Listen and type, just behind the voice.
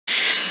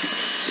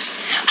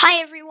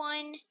Hi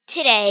everyone,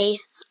 today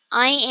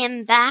I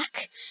am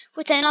back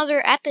with another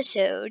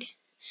episode.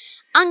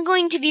 I'm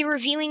going to be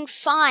reviewing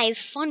 5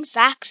 fun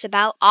facts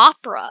about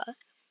Opera.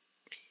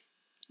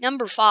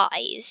 Number 5.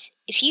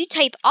 If you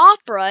type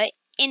Opera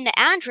in the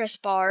address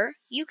bar,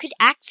 you could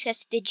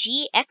access the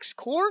GX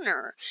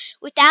Corner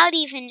without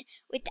even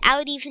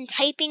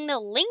typing the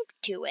link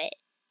to it.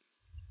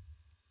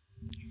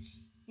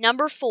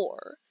 Number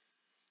 4.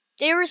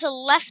 There is a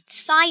left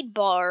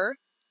sidebar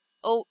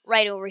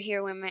right over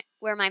here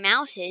where my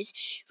mouse is,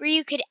 where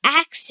you could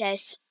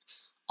access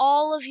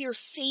all of your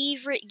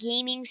favorite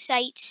gaming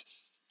sites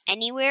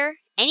anywhere,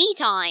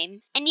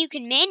 anytime, and you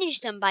can manage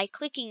them by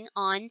clicking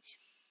on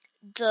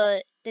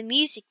the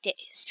music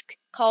disc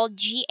called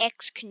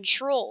GX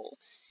Control,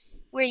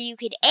 where you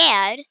could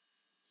add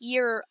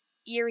your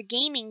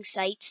gaming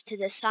sites to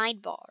the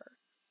sidebar.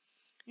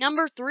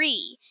 Number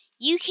 3,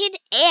 you can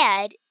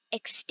add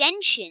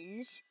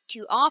extensions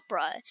to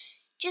Opera.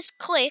 Just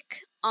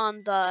click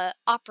on the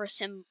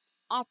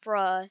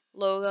Opera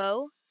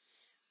logo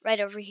right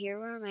over here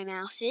where my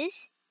mouse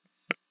is.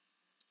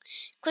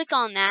 Click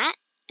on that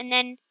and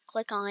then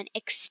click on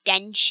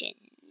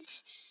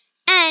extensions.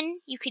 And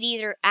you could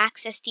either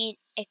access the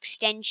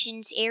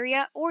extensions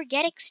area or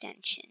get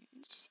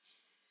extensions.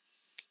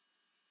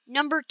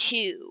 Number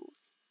 2,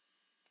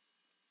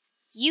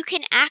 you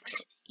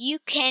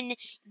can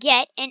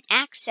get and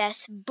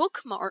access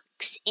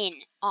bookmarks in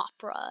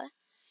Opera.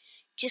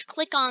 Just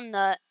click on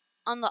the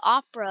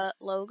Opera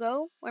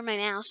logo where my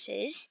mouse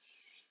is.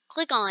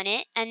 Click on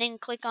it and then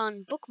click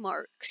on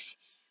bookmarks.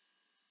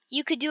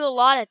 You could do a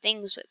lot of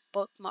things with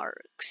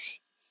bookmarks.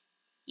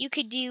 You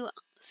could do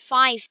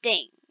 5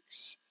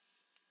 things.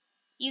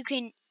 You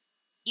can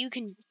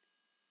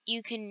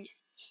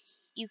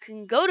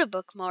go to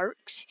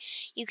bookmarks.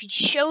 You could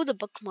show the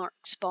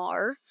bookmarks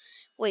bar,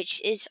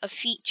 which is a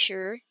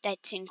feature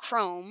that's in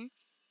Chrome.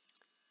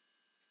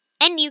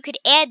 And you could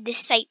add this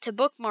site to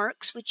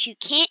bookmarks, which you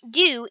can't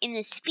do in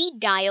the speed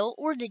dial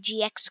or the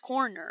GX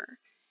Corner.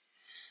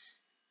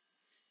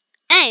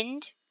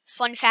 And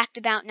fun fact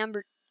about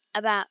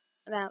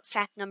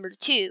fact number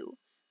 2,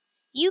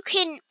 you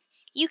can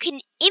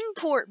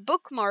import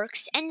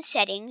bookmarks and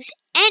settings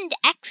and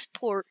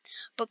export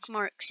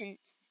bookmarks and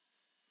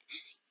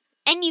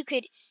you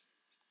could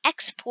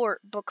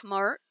export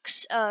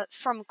bookmarks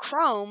from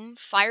Chrome,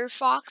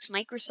 Firefox,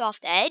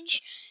 Microsoft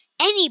Edge,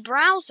 any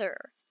browser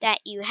that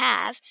you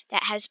have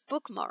that has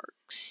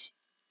bookmarks.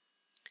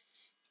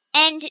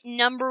 And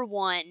number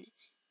 1,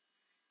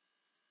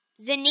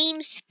 the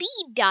name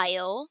Speed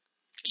Dial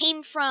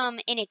came from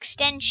an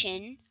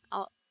extension.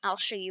 I'll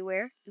show you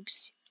where.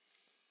 Oops.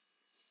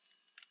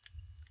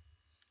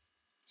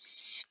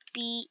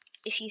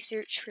 If you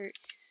search for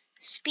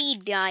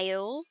Speed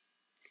Dial,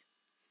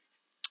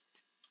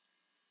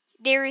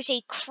 there is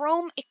a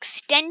Chrome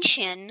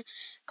extension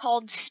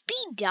called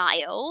Speed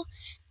Dial,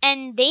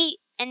 and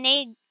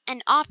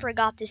Opera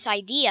got this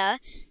idea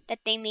that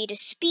they made a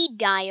speed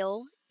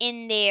dial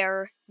in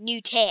their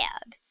new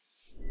tab,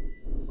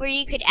 where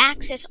you could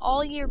access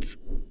all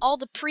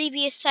the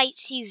previous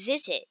sites you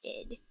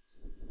visited.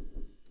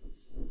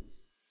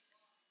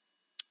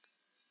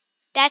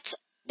 That's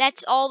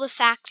all the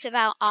facts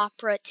about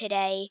Opera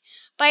today.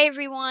 Bye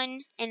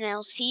everyone, and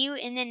I'll see you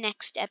in the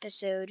next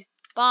episode.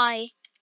 Bye.